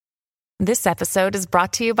This episode is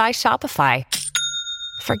brought to you by Shopify.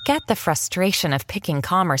 Forget the frustration of picking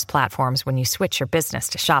commerce platforms when you switch your business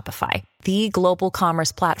to Shopify, the global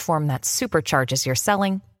commerce platform that supercharges your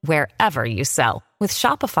selling wherever you sell. With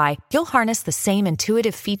Shopify, you'll harness the same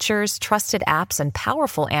intuitive features, trusted apps, and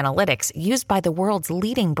powerful analytics used by the world's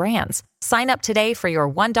leading brands. Sign up today for your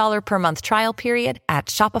 $1 per month trial period at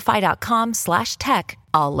shopify.com/tech,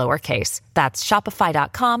 all lowercase. That's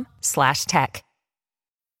shopify.com/tech.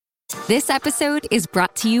 This episode is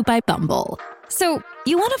brought to you by Bumble. So,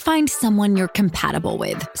 you want to find someone you're compatible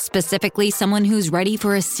with, specifically someone who's ready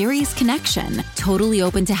for a serious connection, totally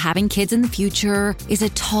open to having kids in the future, is a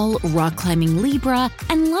tall, rock-climbing Libra,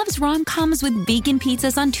 and loves rom-coms with vegan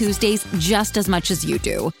pizzas on Tuesdays just as much as you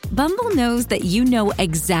do. Bumble knows that you know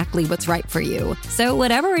exactly what's right for you. So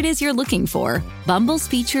whatever it is you're looking for, Bumble's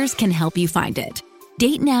features can help you find it.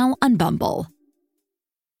 Date now on Bumble.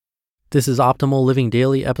 This is Optimal Living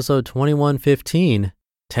Daily, episode 2115,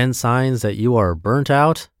 10 Signs That You Are Burnt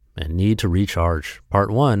Out and Need to Recharge,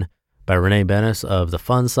 part 1, by Renee Bennis of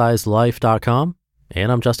thefunsizedlife.com,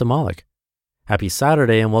 and I'm Justin Malik. Happy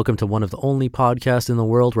Saturday and welcome to one of the only podcasts in the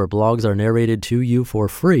world where blogs are narrated to you for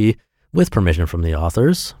free with permission from the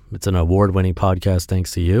authors. It's an award-winning podcast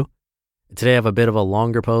thanks to you. Today I have a bit of a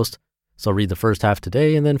longer post, so I'll read the first half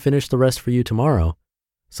today and then finish the rest for you tomorrow.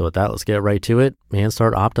 So with that, let's get right to it and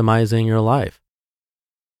start optimizing your life.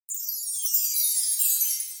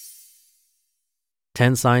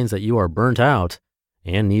 10 Signs That You Are Burnt Out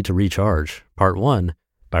and Need to Recharge, Part 1,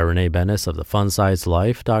 by Renee Bennis of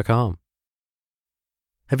thefunsizedlife.com.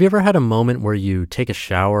 Have you ever had a moment where you take a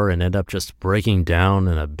shower and end up just breaking down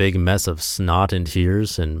in a big mess of snot and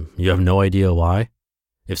tears and you have no idea why?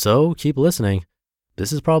 If so, keep listening.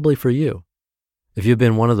 This is probably for you. If you've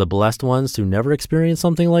been one of the blessed ones to never experience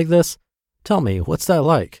something like this, tell me, what's that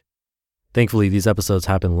like? Thankfully, these episodes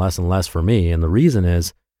happen less and less for me, and the reason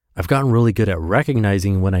is I've gotten really good at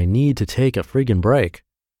recognizing when I need to take a friggin' break.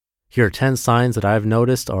 Here are 10 signs that I've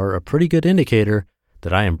noticed are a pretty good indicator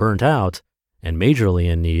that I am burnt out and majorly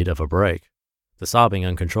in need of a break. The sobbing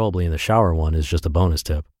uncontrollably in the shower one is just a bonus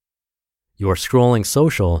tip. You are scrolling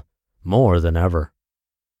social more than ever.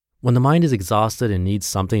 When the mind is exhausted and needs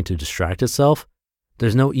something to distract itself,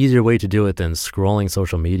 there's no easier way to do it than scrolling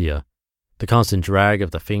social media. The constant drag of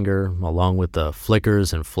the finger, along with the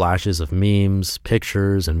flickers and flashes of memes,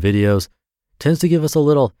 pictures, and videos, tends to give us a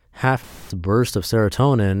little half burst of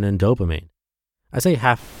serotonin and dopamine. I say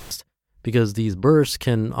half because these bursts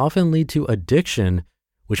can often lead to addiction,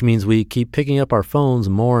 which means we keep picking up our phones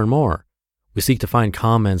more and more. We seek to find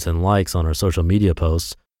comments and likes on our social media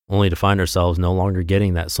posts, only to find ourselves no longer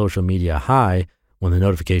getting that social media high when the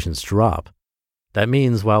notifications drop. That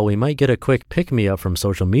means while we might get a quick pick-me-up from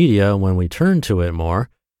social media when we turn to it more,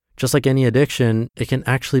 just like any addiction, it can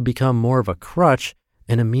actually become more of a crutch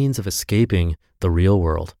and a means of escaping the real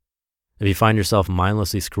world. If you find yourself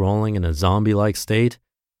mindlessly scrolling in a zombie-like state,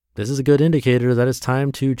 this is a good indicator that it's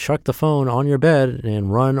time to chuck the phone on your bed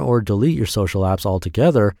and run or delete your social apps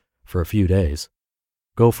altogether for a few days.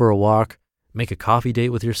 Go for a walk, make a coffee date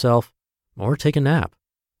with yourself, or take a nap.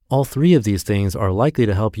 All three of these things are likely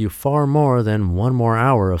to help you far more than one more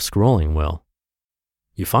hour of scrolling will.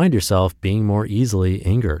 You find yourself being more easily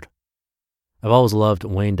angered. I've always loved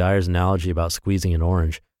Wayne Dyer's analogy about squeezing an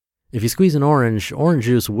orange. If you squeeze an orange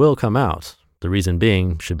juice will come out. The reason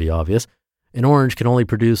being should be obvious. An orange can only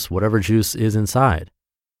produce whatever juice is inside.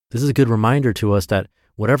 This is a good reminder to us that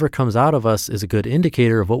whatever comes out of us is a good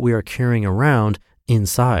indicator of what we are carrying around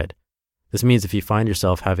inside. This means if you find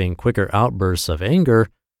yourself having quicker outbursts of anger,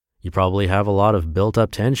 you probably have a lot of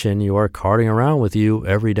built-up tension you are carting around with you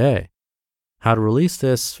every day. How to release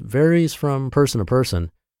this varies from person to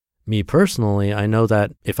person. Me personally, I know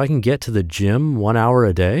that if I can get to the gym 1 hour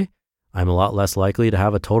a day, I'm a lot less likely to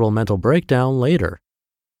have a total mental breakdown later.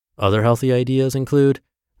 Other healthy ideas include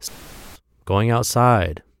going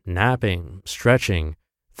outside, napping, stretching,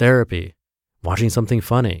 therapy, watching something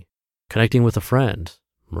funny, connecting with a friend,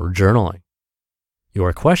 or journaling. You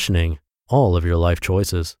are questioning all of your life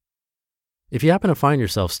choices. If you happen to find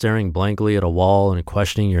yourself staring blankly at a wall and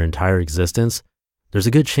questioning your entire existence, there's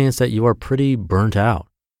a good chance that you are pretty burnt out.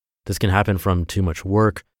 This can happen from too much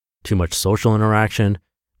work, too much social interaction,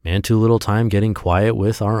 and too little time getting quiet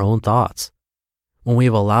with our own thoughts. When we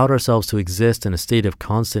have allowed ourselves to exist in a state of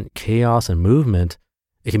constant chaos and movement,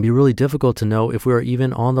 it can be really difficult to know if we are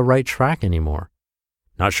even on the right track anymore.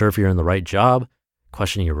 Not sure if you're in the right job,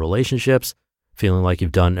 questioning your relationships, feeling like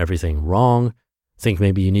you've done everything wrong, think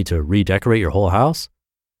maybe you need to redecorate your whole house?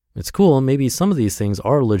 It's cool, maybe some of these things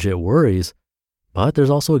are legit worries, but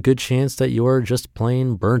there's also a good chance that you're just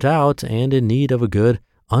plain burnt out and in need of a good,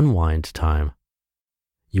 unwind time.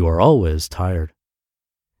 You are always tired.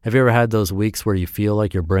 Have you ever had those weeks where you feel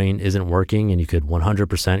like your brain isn't working and you could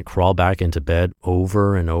 100% crawl back into bed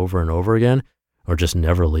over and over and over again, or just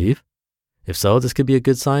never leave? If so, this could be a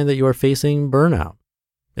good sign that you are facing burnout.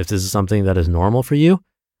 If this is something that is normal for you,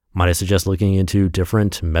 might I suggest looking into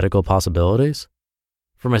different medical possibilities?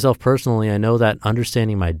 For myself personally, I know that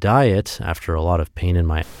understanding my diet, after a lot of pain in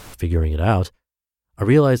my figuring it out, I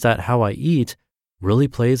realized that how I eat really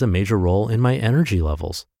plays a major role in my energy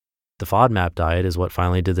levels. The FODMAP diet is what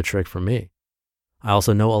finally did the trick for me. I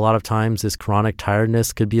also know a lot of times this chronic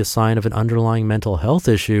tiredness could be a sign of an underlying mental health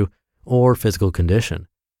issue or physical condition.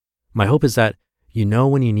 My hope is that you know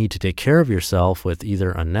when you need to take care of yourself with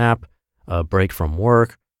either a nap, a break from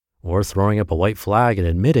work, or throwing up a white flag and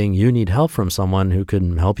admitting you need help from someone who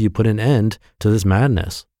can help you put an end to this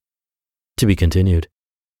madness. To be continued.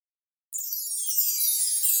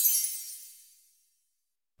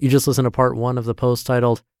 You just listened to part 1 of the post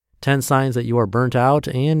titled 10 Signs That You Are Burnt Out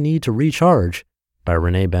and Need to Recharge by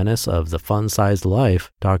Renee Bennis of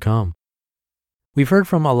thefunsizedlife.com. We've heard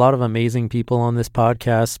from a lot of amazing people on this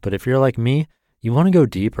podcast, but if you're like me, you want to go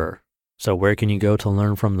deeper. So where can you go to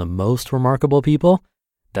learn from the most remarkable people?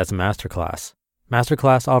 That's Masterclass.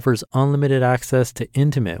 Masterclass offers unlimited access to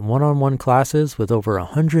intimate one-on-one classes with over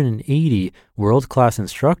 180 world-class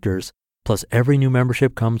instructors, plus every new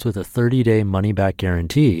membership comes with a 30-day money-back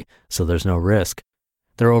guarantee, so there's no risk.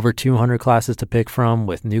 There are over 200 classes to pick from,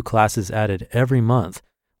 with new classes added every month,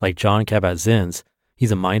 like Jon Kabat-Zinn's.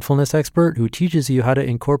 He's a mindfulness expert who teaches you how to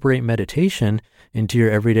incorporate meditation into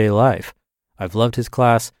your everyday life. I've loved his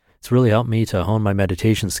class. It's really helped me to hone my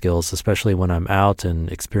meditation skills, especially when I'm out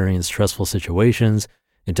and experience stressful situations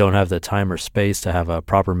and don't have the time or space to have a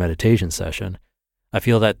proper meditation session. I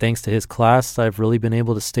feel that thanks to his class, I've really been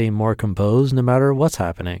able to stay more composed no matter what's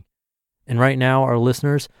happening. And right now, our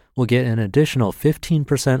listeners will get an additional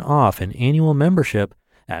 15% off an annual membership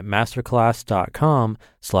at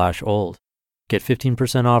masterclass.com/old. Get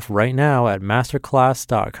 15% off right now at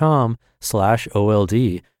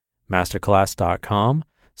masterclass.com/OLD,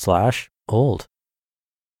 masterclass.com/old.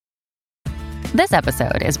 This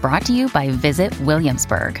episode is brought to you by Visit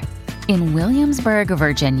Williamsburg. In Williamsburg,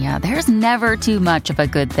 Virginia, there's never too much of a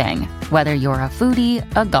good thing. Whether you're a foodie,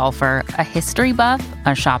 a golfer, a history buff, a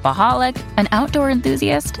shopaholic, an outdoor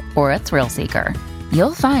enthusiast, or a thrill seeker,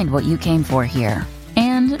 you'll find what you came for here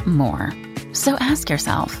and more. So ask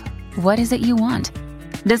yourself, what is it you want?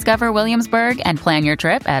 Discover Williamsburg and plan your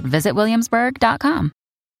trip at visitwilliamsburg.com.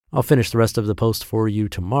 I'll finish the rest of the post for you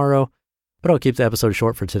tomorrow, but I'll keep the episode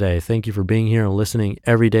short for today. Thank you for being here and listening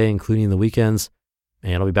every day, including the weekends.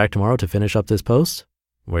 And I'll be back tomorrow to finish up this post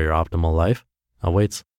where your optimal life awaits.